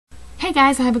Hi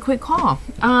guys, I have a quick call.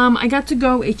 I got to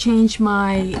go exchange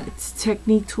my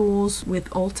Technique tools with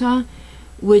Ulta,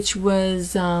 which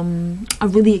was a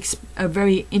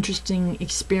very interesting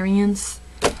experience.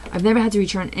 I've never had to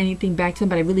return anything back to them,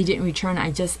 but I really didn't return.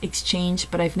 I just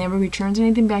exchanged, but I've never returned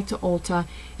anything back to Ulta,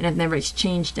 and I've never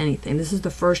exchanged anything. This is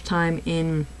the first time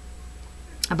in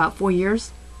about 4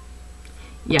 years.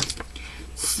 Yeah.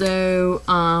 So,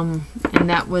 and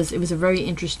it was a very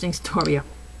interesting story.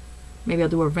 Maybe I'll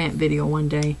do a rant video one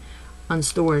day on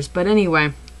stores. But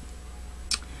anyway,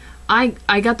 I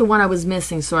got the one I was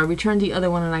missing, so I returned the other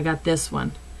one and I got this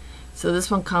one. So this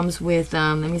one comes with,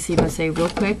 let me see if I say it real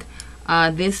quick.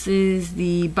 This is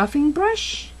the buffing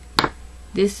brush.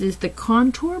 This is the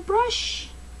contour brush.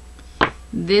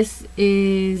 This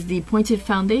is the pointed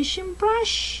foundation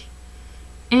brush.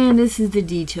 And this is the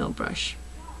detail brush.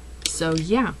 So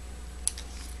yeah,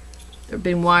 they've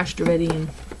been washed already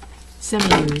and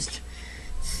semi-used.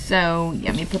 So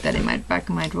yeah, let me put that in my back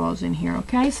of my drawers in here.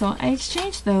 Okay, so I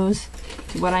exchanged those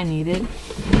to what I needed.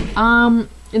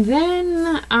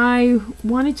 Then I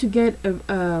wanted to get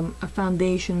a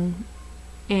foundation,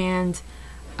 and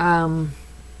I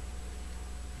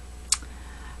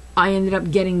ended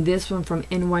up getting this one from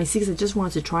NYC because I just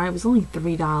wanted to try it. It was only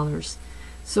 $3,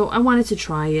 so I wanted to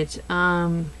try it.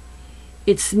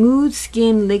 It's Smooth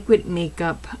Skin Liquid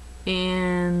Makeup,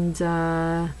 and this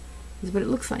is what it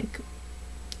looks like.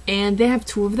 And they have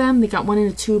two of them. They got one in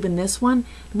a tube and this one.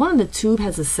 The one in the tube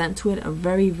has a scent to it, a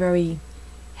very, very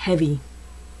heavy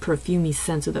perfumey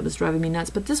scent, so that was driving me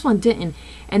nuts. But this one didn't,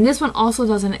 and this one also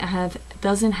doesn't have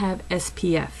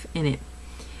SPF in it.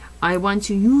 I want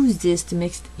to use this to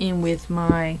mix in with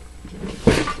my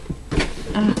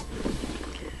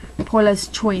Paula's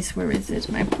Choice. Where is it?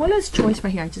 My Paula's Choice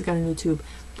right here. I just got a new tube.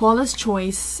 Paula's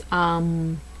Choice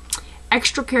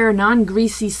Extra Care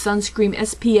Non-Greasy Sunscreen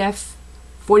SPF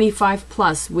 45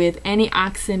 plus with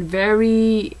antioxidant,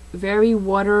 very, very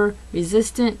water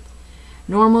resistant,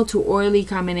 normal to oily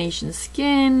combination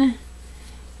skin.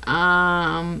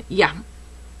 Yeah.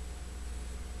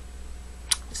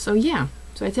 So yeah.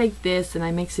 So I take this and I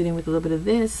mix it in with a little bit of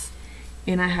this,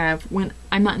 and I have, when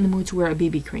I'm not in the mood to wear a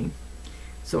BB cream,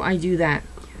 so I do that.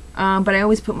 But I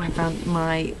always put my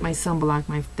sunblock,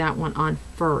 that one on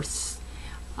first.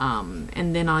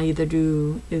 And then I'll either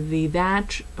do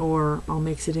that or I'll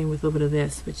mix it in with a little bit of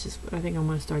this, which is what I think I'm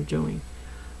going to start doing.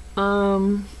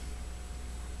 What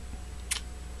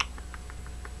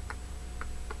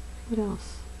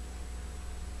else?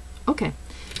 Okay,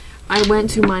 I went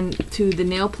to the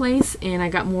nail place and I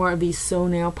got more of these Soo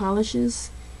nail polishes,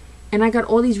 and I got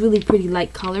all these really pretty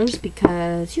light colors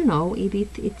because, you know,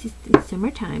 it's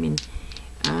summertime,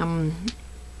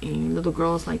 and little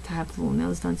girls like to have little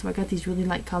nails done. So I got these really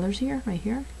light colors here, right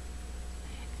here.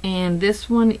 And this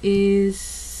one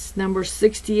is number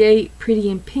 68, Pretty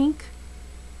in Pink.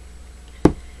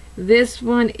 This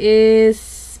one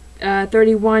is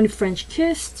 31, French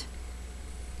Kissed.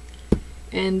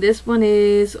 And this one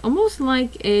is almost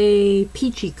like a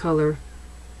peachy color.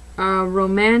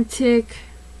 Romantic.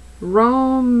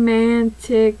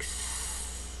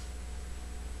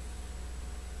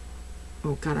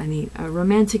 Oh God, I need a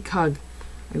Romantic Hug.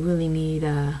 I really need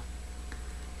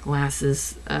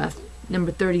glasses.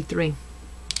 Number 33.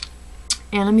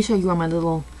 And let me show you on my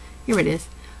little, here it is.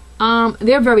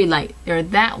 They're very light. They're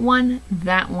that one,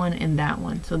 and that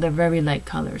one. So they're very light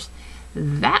colors.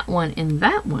 That one and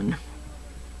that one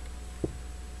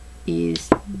is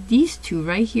these two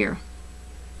right here.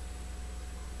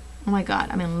 Oh my God,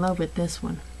 I'm in love with this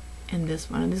one and this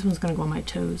one. And this one's gonna go on my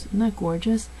toes. Isn't that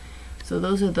gorgeous? So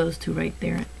those are those two right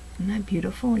there. Isn't that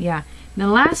beautiful? Yeah. And the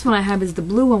last one I have is the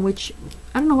blue one, which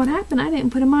I don't know what happened. I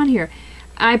didn't put them on here.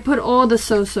 I put all the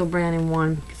So brand in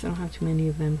one because I don't have too many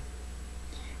of them.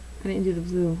 I didn't do the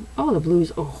blue. Oh, the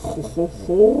blues. Oh, ho, ho,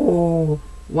 ho.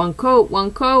 One coat,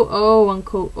 one coat. Oh, one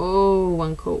coat. Oh,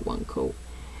 one coat, one coat.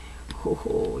 Ho,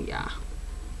 ho, yeah.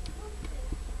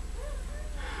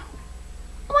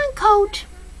 One coat.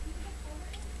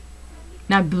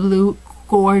 Now blue,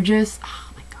 gorgeous.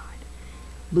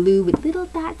 Blue with little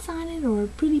dots on it, or a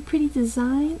pretty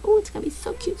design. Oh, it's gonna be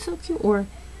so cute, so cute. Or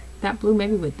that blue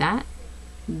maybe with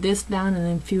this down, and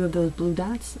then a few of those blue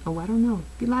dots. Oh, I don't know.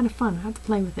 Be a lot of fun. I have to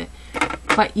play with it.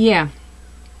 But yeah,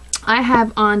 I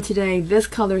have on today this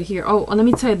color here. Oh, let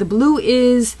me tell you, the blue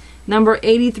is number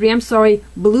 83. I'm sorry,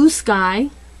 Blue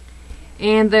Sky.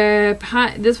 And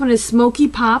this one is Smoky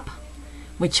Pop,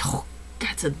 which, oh,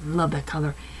 God, I love that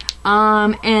color.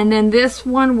 And then this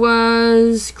one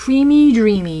was Creamy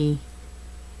Dreamy.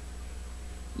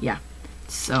 Yeah,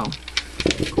 so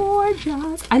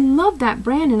gorgeous. I love that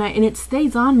brand, and it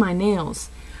stays on my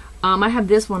nails. I have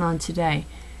this one on today.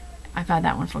 I've had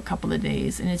that one for a couple of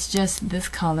days, and it's just this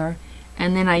color.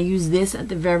 And then I use this at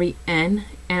the very end,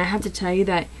 and I have to tell you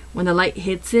that when the light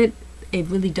hits it, it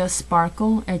really does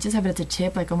sparkle. I just have it at the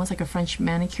tip, like almost like a French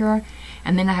manicure,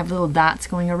 and then I have little dots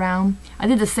going around. I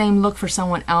did the same look for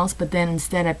someone else, but then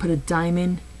instead I put a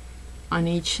diamond on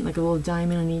each, like a little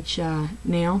diamond on each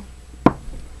nail.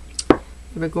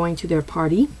 They were going to their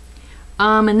party.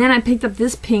 And then I picked up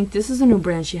this pink. This is a new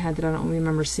brand she had that I don't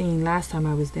remember seeing last time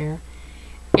I was there.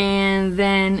 And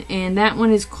that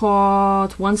one is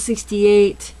called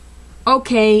 168.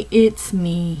 Okay, it's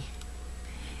me.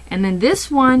 And then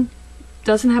this one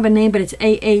doesn't have a name, but it's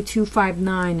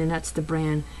AA259, and that's the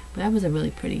brand. But that was a really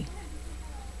pretty.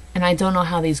 And I don't know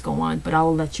how these go on, but I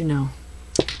will let you know.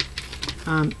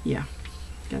 Yeah,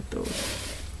 got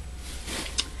those.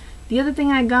 The other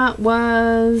thing I got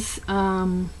was 2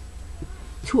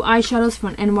 eyeshadows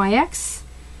from NYX,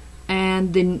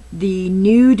 and the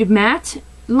nude matte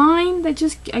line that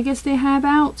just, I guess they have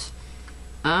out.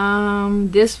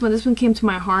 This one came to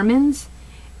my Harmons.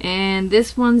 And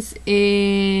this one's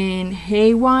in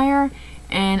Haywire,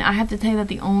 and I have to tell you that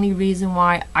the only reason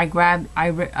why I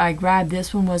grabbed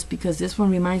this one was because this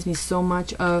one reminds me so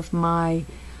much of a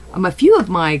few of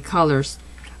my colors.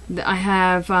 I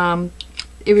have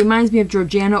it reminds me of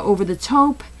Georgiana Over the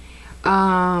Taupe,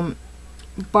 Bark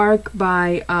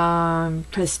by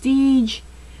Prestige.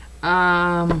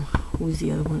 Who's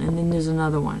the other one? And then there's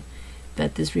another one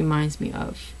that this reminds me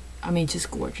of. I mean, just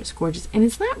gorgeous, gorgeous. And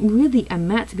it's not really a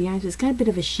matte, to be honest. It's got a bit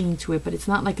of a sheen to it, but it's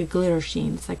not like a glitter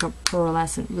sheen. It's like a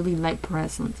pearlescent, really light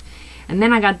pearlescent. And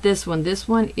then I got this one. This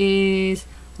one is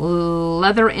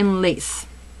Leather and Lace.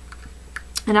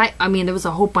 And I mean, there was a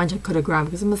whole bunch I could have grabbed,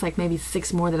 because it was like maybe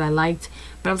 6 more that I liked.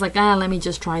 But I was like, let me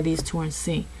just try these 2 and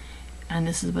see. And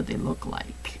this is what they look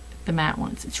like, the matte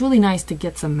ones. It's really nice to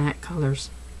get some matte colors.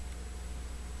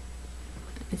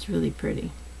 It's really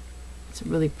pretty. It's a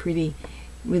really pretty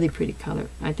color.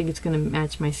 I think it's going to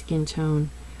match my skin tone.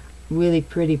 Really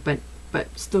pretty, but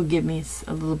still give me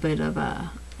a little bit of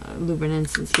a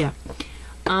luminescence. Yeah.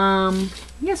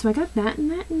 Yeah, so I got that and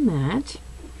that and that.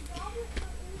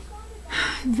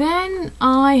 Then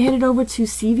I headed over to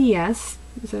CVS.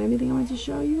 Is that everything I wanted to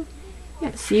show you?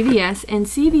 Yeah, CVS. And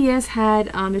CVS had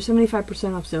their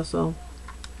 75% off sale, so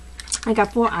I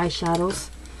got 4 eyeshadows.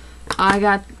 I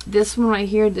got this one right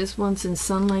here. This one's in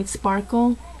Sunlight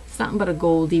Sparkle. It's nothing but a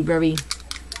goldy, very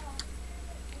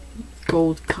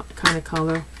gold kind of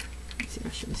color. Let's see if I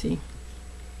should see.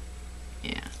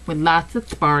 Yeah, with lots of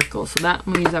sparkle. So that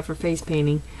I'm gonna use that for face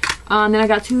painting. Then I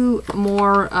got 2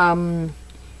 more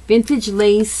vintage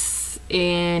lace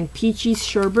and peachy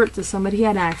sherbet that somebody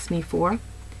had asked me for.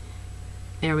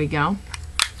 There we go.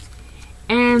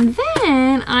 And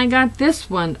then I got this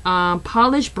one,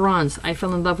 Polished Bronze. I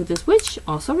fell in love with this, which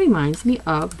also reminds me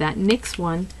of that NYX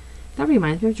one. That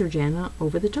reminds me of Georgiana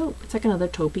Over the Taupe. It's like another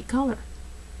taupey color.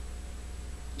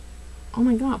 Oh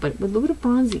my god, but with a little bit of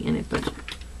bronzy in it, but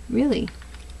really,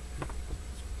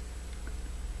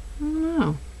 I don't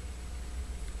know.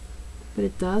 But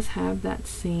it does have that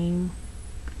same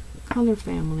color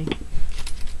family.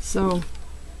 So,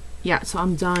 yeah, so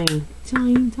I'm dying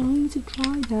to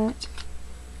try that.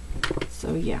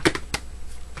 So, yeah.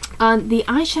 The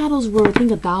eyeshadows were, I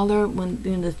think, $1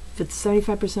 when it's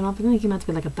 75% off. I think it came out to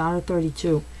be like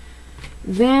 $1.32.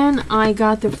 Then I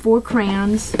got the 4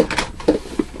 crayons,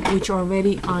 which are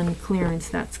already on clearance.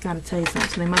 That's got to tell you something.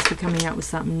 So they must be coming out with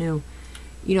something new.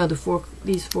 You know,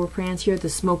 these 4 crayons here, the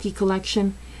Smoky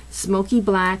collection, Smoky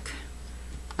Black,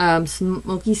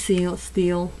 Smoky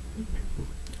Steel,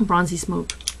 Bronzy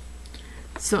Smoke.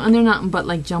 So, and they're nothing but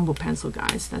like jumbo pencil,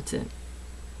 guys. That's it.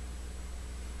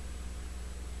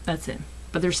 That's it.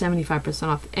 But they're 75%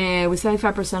 off. And with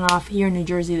 75% off here in New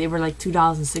Jersey, they were like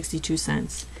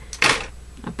 $2.62.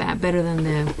 Not bad. Better than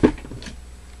the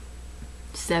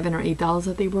 $7 or $8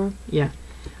 that they were. Yeah.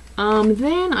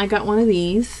 Then I got one of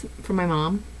these for my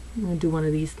mom. I'm gonna do one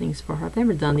of these things for her. I've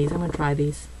never done these. I'm gonna try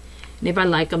these. And if I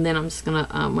like them, then I'm just gonna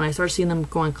when I start seeing them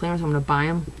go on clearance, I'm gonna buy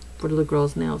them for the little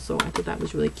girl's nails. So I thought that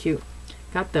was really cute.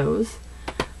 Got those.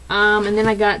 And then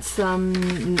I got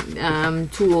some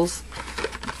tools.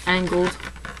 Angled.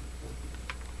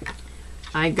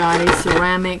 I got a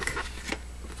ceramic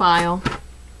file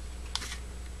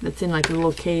that's in like a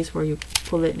little case where you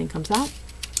pull it and it comes out.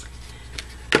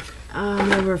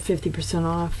 They were 50%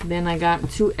 off. Then I got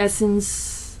 2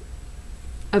 Essence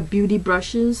of Beauty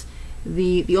brushes.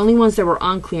 The only ones that were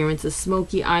on clearance, a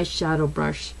Smoky eyeshadow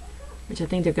brush, which I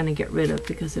think they're gonna get rid of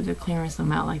because if they're clearance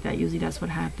them out like that, usually that's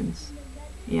what happens.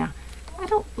 Yeah, I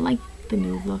don't like the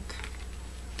new look.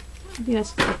 I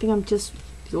think I'm just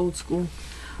old school.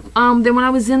 Then when I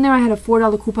was in there, I had a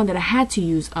 $4 coupon that I had to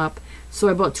use up. So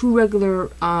I bought 2 regular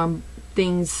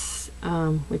things,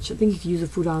 which I think you can use a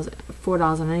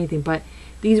 $4 on anything. But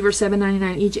these were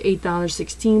 $7.99 each,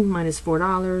 $8.16 minus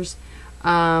 $4.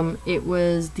 It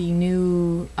was the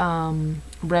new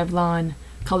Revlon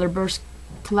Color Burst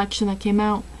collection that came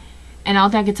out. And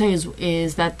all I can tell you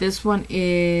is that this one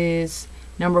is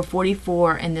number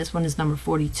 44 and this one is number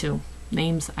 42.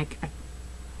 Names,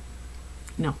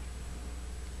 no.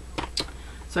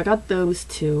 So I got those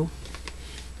 2.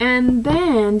 And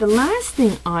then the last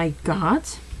thing I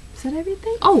got, is that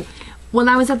everything? Oh, when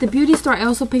I was at the beauty store, I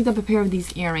also picked up a pair of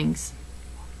these earrings.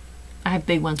 I have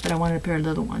big ones, but I wanted a pair of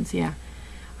little ones, yeah.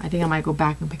 I think I might go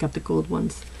back and pick up the gold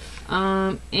ones.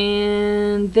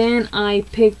 And then I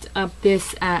picked up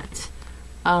this at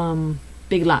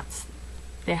Big Lots.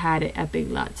 They had it at Big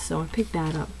Lots, so I picked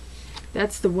that up.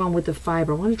 That's the one with the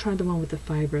fiber. I want to try the one with the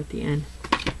fiber at the end.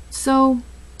 So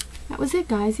that was it,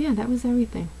 guys. Yeah, that was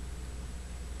everything.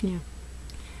 Yeah.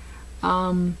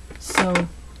 So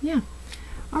yeah.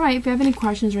 All right. If you have any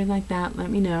questions or anything like that, let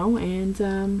me know,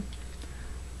 and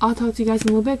I'll talk to you guys in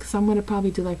a little bit because I'm gonna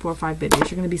probably do like 4 or 5 videos.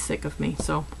 You're gonna be sick of me,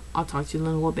 so I'll talk to you in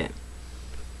a little bit.